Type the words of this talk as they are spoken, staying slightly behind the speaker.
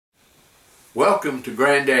Welcome to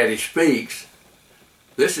Granddaddy Speaks.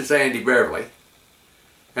 This is Andy Beverly,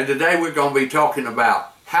 and today we're going to be talking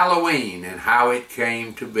about Halloween and how it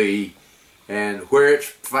came to be and where it's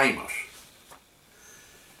famous.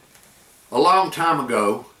 A long time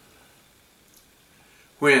ago,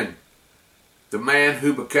 when the man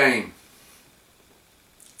who became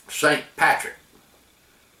St. Patrick,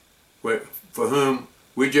 for whom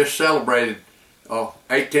we just celebrated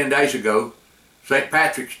 8-10 days ago, St.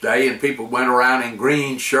 Patrick's Day, and people went around in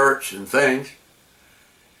green shirts and things.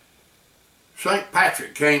 St.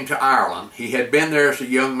 Patrick came to Ireland. He had been there as a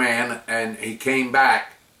young man, and he came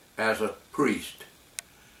back as a priest.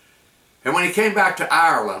 And when he came back to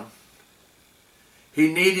Ireland,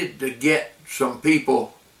 he needed to get some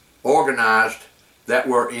people organized that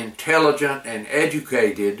were intelligent and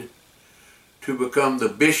educated to become the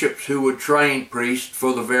bishops who would train priests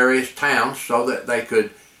for the various towns so that they could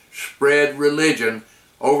spread religion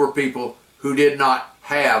over people who did not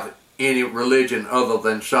have any religion other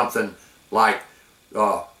than something like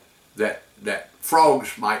that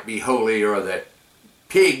frogs might be holy, or that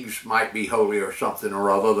pigs might be holy, or something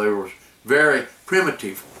or other. There was very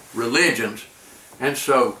primitive religions. And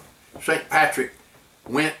so St. Patrick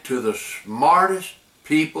went to the smartest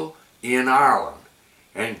people in Ireland.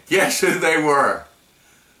 And guess who they were?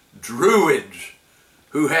 Druids,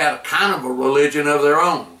 who had a kind of a religion of their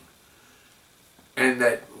own, and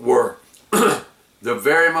that were the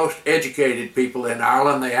very most educated people in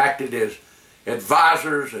Ireland. They acted as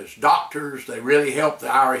advisors, as doctors. They really helped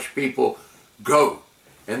the Irish people go.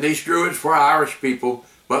 And these Druids were Irish people,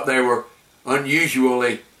 but they were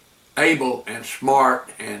unusually able and smart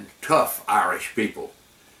and tough Irish people.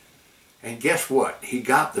 And guess what? He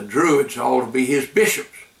got the Druids all to be his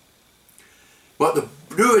bishops. But the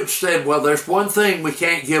Druids said, well, there's one thing we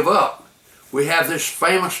can't give up. We have this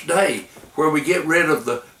famous day where we get rid of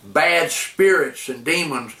the bad spirits and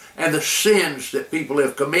demons and the sins that people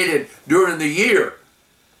have committed during the year.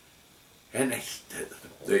 And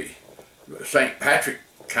St. Patrick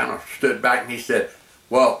kind of stood back and he said,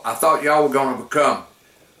 well, I thought y'all were going to become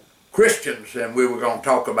Christians and we were going to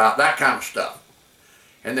talk about that kind of stuff.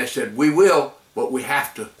 And they said, we will, but we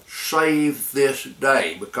have to save this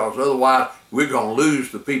day, because otherwise we're going to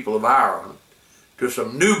lose the people of Ireland to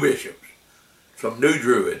some new bishops, some new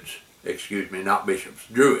Druids, excuse me, not bishops,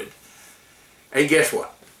 Druids. And guess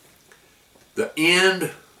what? The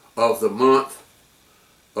end of the month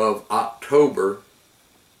of October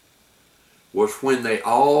was when they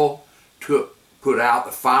all put out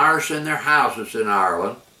the fires in their houses in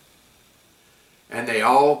Ireland, and they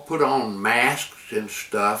all put on masks and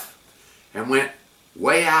stuff and went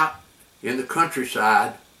way out in the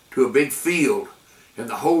countryside to a big field, and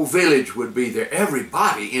the whole village would be there.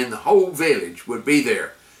 Everybody in the whole village would be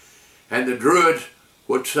there. And the Druids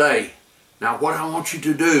would say, now what I want you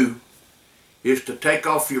to do is to take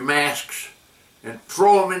off your masks and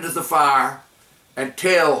throw them into the fire and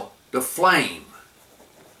tell the flame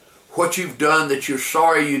what you've done that you're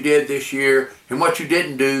sorry you did this year, and what you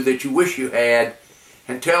didn't do that you wish you had,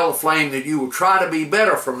 and tell the flame that you will try to be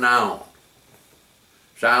better from now on.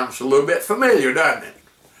 Sounds a little bit familiar, doesn't it?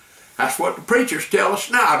 That's what the preachers tell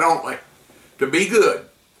us now, don't they? To be good.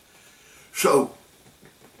 So,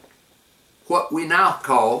 what we now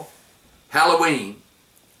call Halloween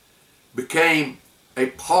became a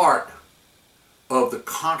part of the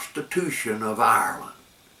Constitution of Ireland.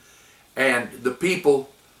 And the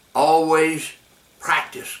people always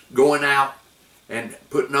practiced going out and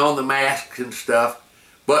putting on the masks and stuff.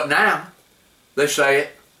 But now they say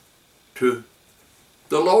it to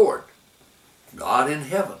the Lord, God in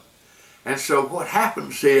heaven. And so what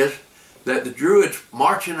happens is that the Druids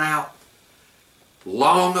marching out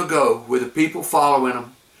long ago with the people following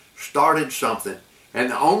them started something.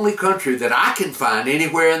 And the only country that I can find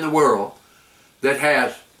anywhere in the world that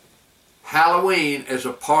has Halloween as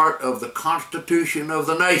a part of the Constitution of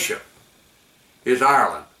the nation is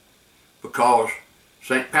Ireland, because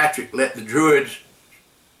St. Patrick let the Druids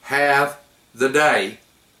have the day.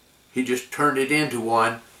 He just turned it into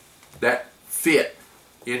one that fit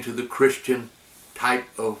into the Christian type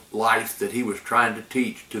of life that he was trying to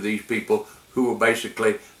teach to these people who were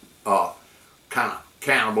basically kind of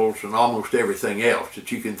cannibals and almost everything else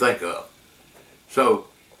that you can think of. So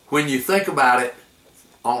when you think about it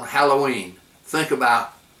on Halloween, think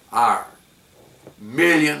about our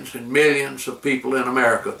millions and millions of people in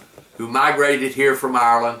America who migrated here from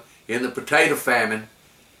Ireland in the potato famine,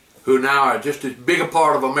 who now are just as big a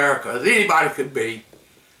part of America as anybody could be.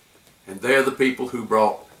 And they're the people who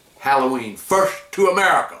brought Halloween first to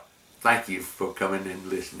America. Thank you for coming and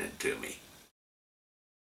listening to me.